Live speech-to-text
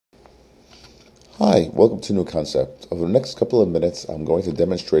Hi, welcome to New Concept. Over the next couple of minutes, I'm going to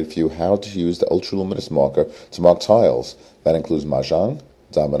demonstrate for you how to use the Ultra-Luminous marker to mark tiles. That includes mahjong,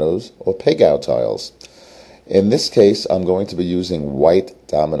 dominoes, or peg-out tiles. In this case, I'm going to be using white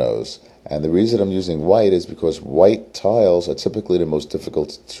dominoes. And the reason I'm using white is because white tiles are typically the most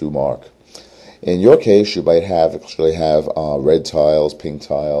difficult to mark. In your case, you might actually have red tiles, pink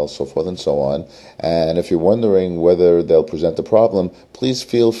tiles, so forth and so on. And if you're wondering whether they'll present a problem, please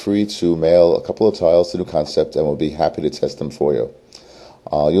feel free to mail a couple of tiles to New Concept, and we'll be happy to test them for you.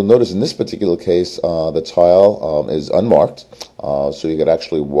 You'll notice in this particular case, the tile is unmarked, so you could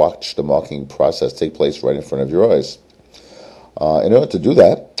actually watch the marking process take place right in front of your eyes. In order to do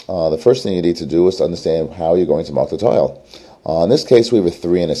that, the first thing you need to do is to understand how you're going to mark the tile. In this case, we have a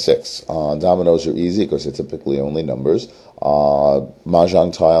 3 and a 6. Dominoes are easy because they're typically only numbers.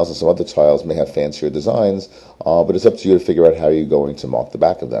 Mahjong tiles and some other tiles may have fancier designs, but it's up to you to figure out how you're going to mark the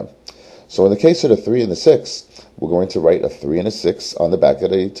back of them. So in the case of the 3 and the 6, we're going to write a 3 and a 6 on the back of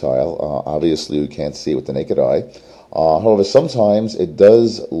the tile. Obviously, you can't see it with the naked eye. However, sometimes it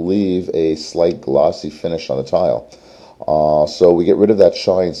does leave a slight glossy finish on the tile. So we get rid of that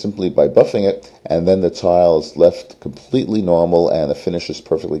shine simply by buffing it, and then the tile is left completely normal and the finish is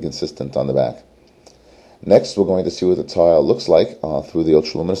perfectly consistent on the back. Next, we're going to see what the tile looks like through the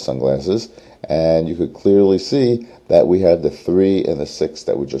ultra-luminous sunglasses, and you could clearly see that we have the 3 and the 6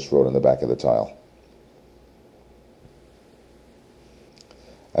 that we just wrote on the back of the tile.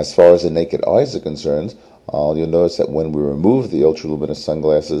 As far as the naked eyes are concerned, you'll notice that when we remove the ultra-luminous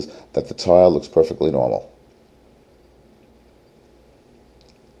sunglasses, that the tile looks perfectly normal.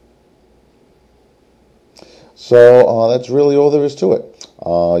 So that's really all there is to it.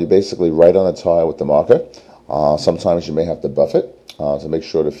 You basically write on the tile with the marker. Sometimes you may have to buff it to make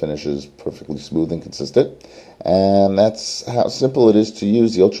sure the finish is perfectly smooth and consistent. And that's how simple it is to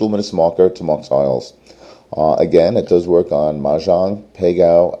use the ultra-luminous marker to mark tiles. Again, it does work on mahjong,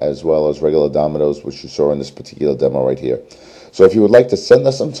 peg-out, as well as regular dominoes, which you saw in this particular demo right here. So if you would like to send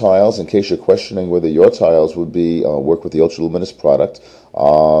us some tiles, in case you're questioning whether your tiles would be work with the ultra-luminous product,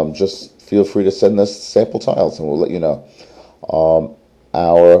 just feel free to send us sample tiles and we'll let you know.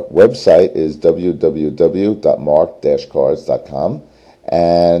 Our website is www.mark-cards.com,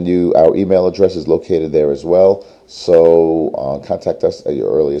 and our email address is located there as well, so contact us at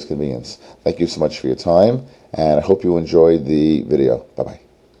your earliest convenience. Thank you so much for your time, and I hope you enjoyed the video. Bye-bye.